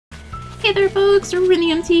Hey there folks,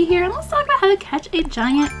 rinimt here, and let's talk about how to catch a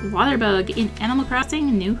giant water bug in Animal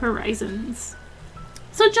Crossing New Horizons.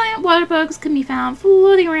 So giant water bugs can be found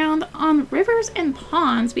floating around on rivers and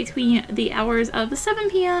ponds between the hours of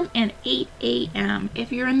 7 p.m. and 8 a.m.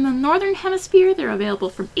 If you're in the northern hemisphere, they're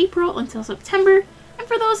available from April until September, and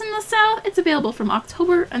for those in the south, it's available from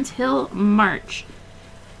October until March.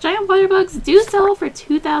 Giant water bugs do sell for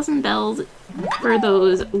 2,000 bells for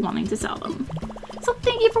those wanting to sell them. So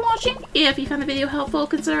thank you for watching. If you found the video helpful,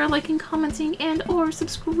 consider liking, commenting, and or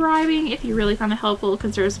subscribing. If you really found it helpful,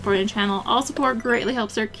 consider supporting the channel. All support greatly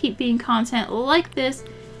helps her keep being content like this.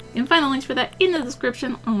 You can find the links for that in the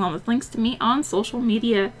description, along with links to me on social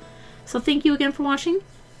media. So thank you again for watching,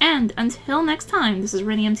 and until next time, this is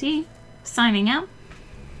rinimt signing out.